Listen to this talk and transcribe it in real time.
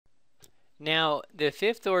Now, the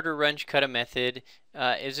fifth order Runge-Kutta method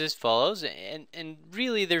is as follows, and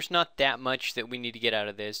really there's not that much that we need to get out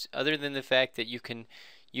of this, other than the fact that you can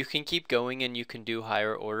keep going and you can do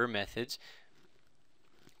higher order methods.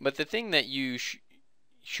 But the thing that you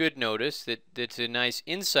should notice that's a nice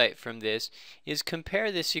insight from this is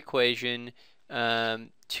compare this equation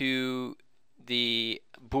to the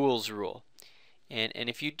Boole's rule. And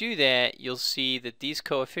if you do that, you'll see that these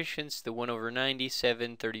coefficients, the 1 over 90,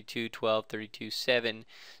 7, 32, 12, 32, 7,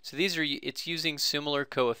 so these are, it's using similar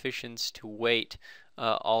coefficients to weight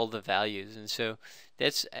all the values. And so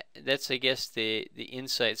that's I guess the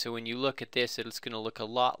insight. So when you look at this, it's going to look a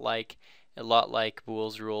lot like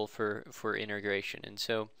Boole's rule for integration. And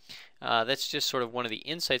so that's just sort of one of the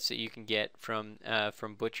insights that you can get from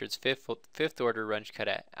Butcher's fifth order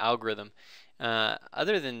Runge-Kutta algorithm.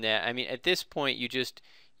 Other than that, I mean, at this point, you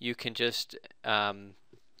can just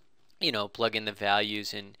you know, plug in the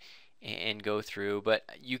values and go through. But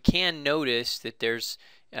you can notice that there's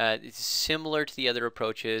it's similar to the other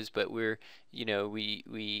approaches, but we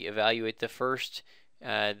evaluate the first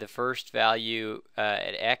value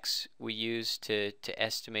at x we use to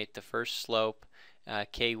estimate the first slope,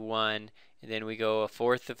 k1, and then we go a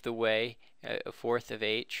fourth of the way, a fourth of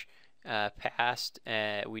h past.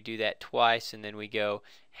 We do that twice, and then we go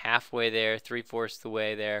halfway there, 3/4 the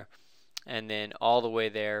way there, and then all the way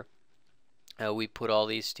there. We put all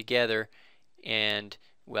these together, and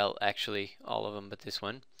well, actually all of them but this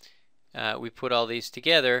one. We put all these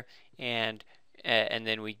together, and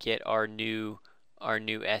then we get our new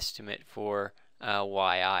estimate for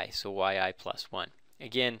yi, so yi plus 1.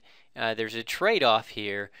 Again, there's a trade-off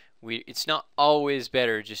here. It's not always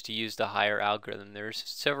better just to use the higher algorithm. There's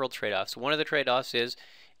several trade-offs. One of the trade-offs is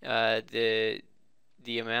the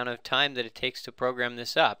amount of time that it takes to program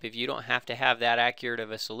this up. If you don't have to have that accurate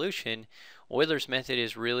of a solution, Euler's method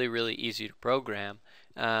is really, really easy to program.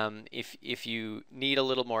 If you need a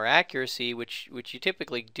little more accuracy, which you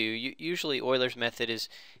typically do, usually Euler's method is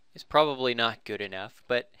probably not good enough.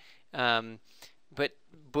 But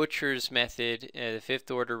Butcher's method, the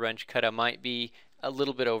fifth order Runge-Kutta, might be a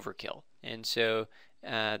little bit overkill, and so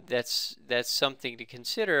that's something to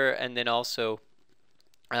consider. And then also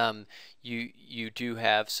you do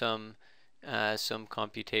have some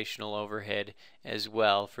computational overhead as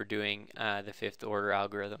well for doing the fifth order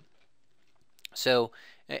algorithm. So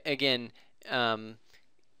again,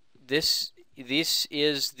 this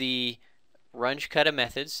is the Runge-Kutta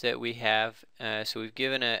methods that we have. So we've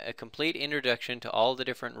given a complete introduction to all the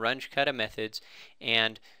different Runge-Kutta methods,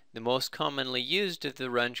 and the most commonly used of the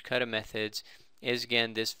Runge-Kutta methods is,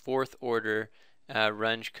 again, this fourth order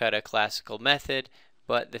Runge-Kutta classical method,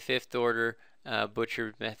 but the fifth order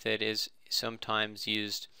Butcher method is sometimes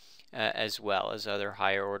used as well as other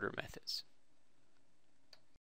higher order methods.